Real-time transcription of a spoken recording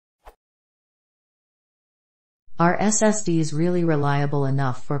Are SSDs really reliable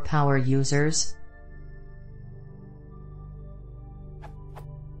enough for power users?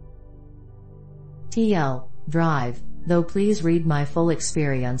 TL, drive, though please read my full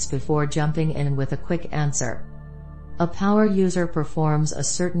experience before jumping in with a quick answer. A power user performs a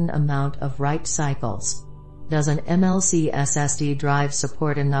certain amount of write cycles. Does an MLC SSD drive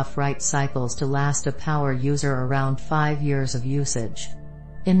support enough write cycles to last a power user around 5 years of usage?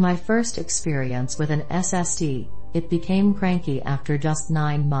 In my first experience with an SSD, it became cranky after just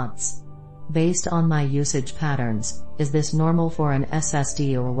 9 months. Based on my usage patterns, is this normal for an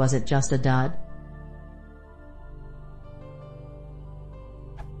SSD or was it just a dud?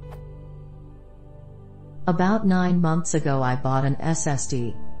 About 9 months ago I bought an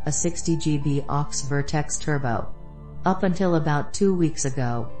SSD, a 60GB aux Vertex Turbo. Up until about 2 weeks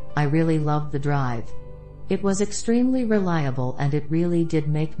ago, I really loved the drive. It was extremely reliable and it really did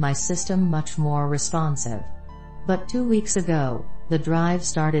make my system much more responsive. But 2 weeks ago, the drive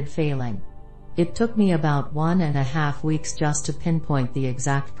started failing. It took me about 1.5 weeks just to pinpoint the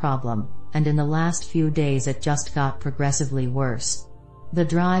exact problem, and in the last few days it just got progressively worse. The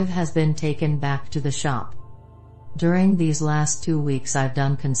drive has been taken back to the shop. During these last 2 weeks I've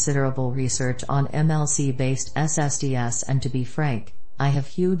done considerable research on MLC-based SSDs and to be frank, I have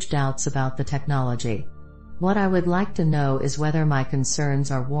huge doubts about the technology. What I would like to know is whether my concerns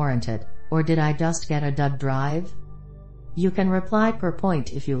are warranted, or did I just get a dud drive? You can reply per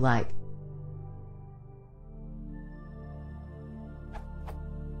point if you like.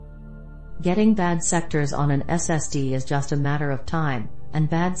 Getting bad sectors on an SSD is just a matter of time, and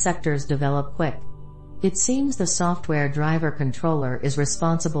bad sectors develop quick. It seems the software driver controller is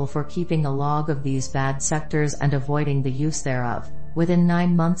responsible for keeping a log of these bad sectors and avoiding the use thereof. Within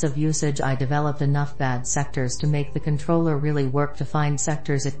 9 months of usage I developed enough bad sectors to make the controller really work to find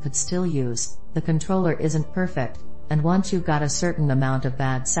sectors it could still use. The controller isn't perfect, and once you've got a certain amount of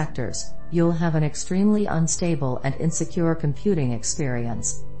bad sectors, you'll have an extremely unstable and insecure computing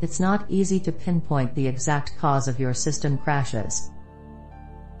experience. It's not easy to pinpoint the exact cause of your system crashes.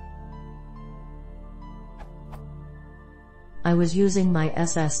 I was using my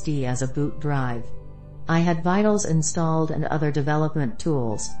SSD as a boot drive. I had Vitals installed and other development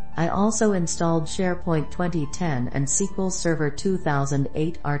tools. I also installed SharePoint 2010 and SQL Server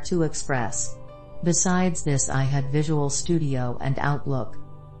 2008 R2 Express. Besides this I had Visual Studio and Outlook.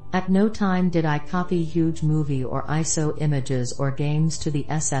 At no time did I copy huge movie or ISO images or games to the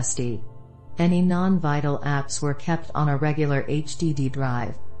SSD. Any non-vital apps were kept on a regular HDD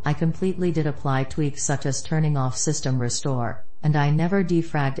drive. I completely did apply tweaks such as turning off system restore, and I never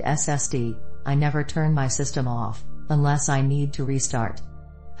defragged SSD. I never turn my system off, unless I need to restart.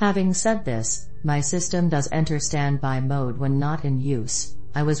 Having said this, my system does enter standby mode when not in use.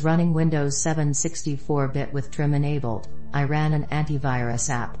 I was running Windows 7 64-bit with trim enabled. I ran an antivirus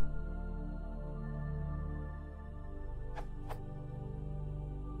app.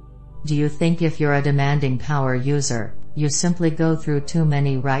 Do you think if you're a demanding power user, you simply go through too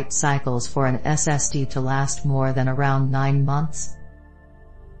many write cycles for an SSD to last more than around 9 months?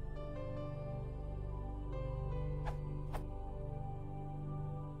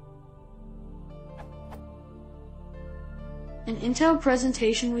 An Intel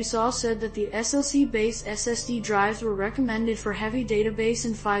presentation we saw said that the SLC-based SSD drives were recommended for heavy database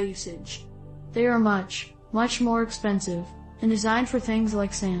and file usage. They are much more expensive, and designed for things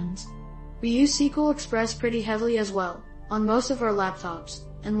like SANs. We use SQL Express pretty heavily as well, on most of our laptops,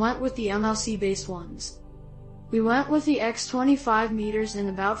 and went with the MLC-based ones. We went with the X25 meters in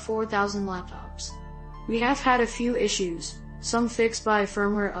about 4,000 laptops. We have had a few issues, some fixed by a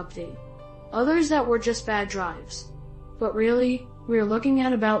firmware update, others that were just bad drives. But really, we're looking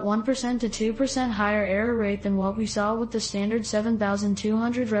at about 1% to 2% higher error rate than what we saw with the standard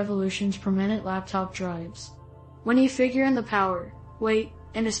 7,200 revolutions per minute laptop drives. When you figure in the power, weight,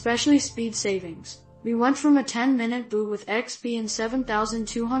 and especially speed savings, we went from a 10-minute boot with XP and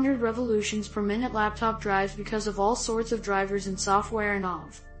 7,200 revolutions per minute laptop drives because of all sorts of drivers and software and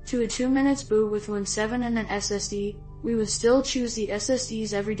OV, to a 2 minutes boot with Win 7 and an SSD. We would still choose the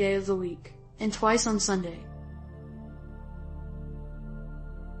SSDs every day of the week, and twice on Sunday.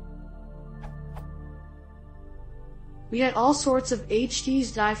 We had all sorts of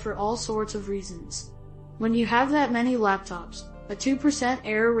HDs die for all sorts of reasons. When you have that many laptops, a 2%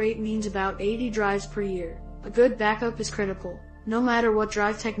 error rate means about 80 drives per year. A good backup is critical, no matter what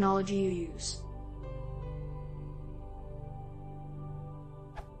drive technology you use.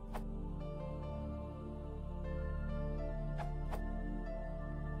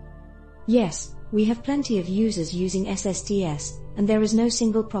 Yes, we have plenty of users using SSDs, and there is no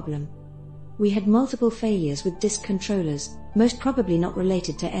single problem. We had multiple failures with disk controllers, most probably not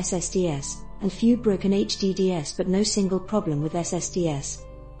related to SSDs, and few broken HDDs but no single problem with SSDs.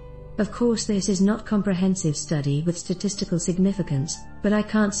 Of course this is not comprehensive study with statistical significance, but I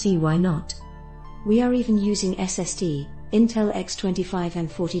can't see why not. We are even using SSD, Intel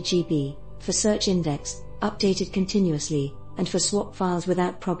X25M40GB, for search index, updated continuously, and for swap files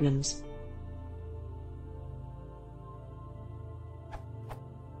without problems.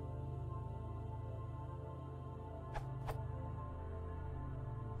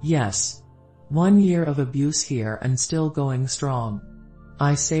 Yes. 1 year of abuse here and still going strong.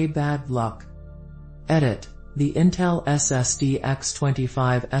 I say bad luck. Edit. The Intel SSD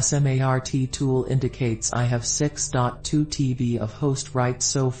X25 SMART tool indicates I have 6.2 TB of host writes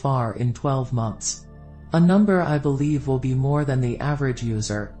so far in 12 months. A number I believe will be more than the average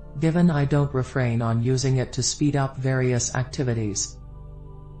user, given I don't refrain on using it to speed up various activities.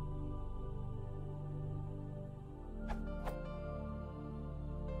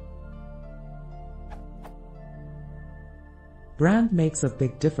 Brand makes a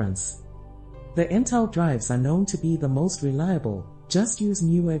big difference. The Intel drives are known to be the most reliable, just use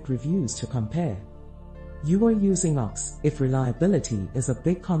Newegg reviews to compare. You are using OX. If reliability is a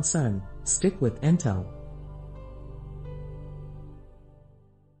big concern, stick with Intel.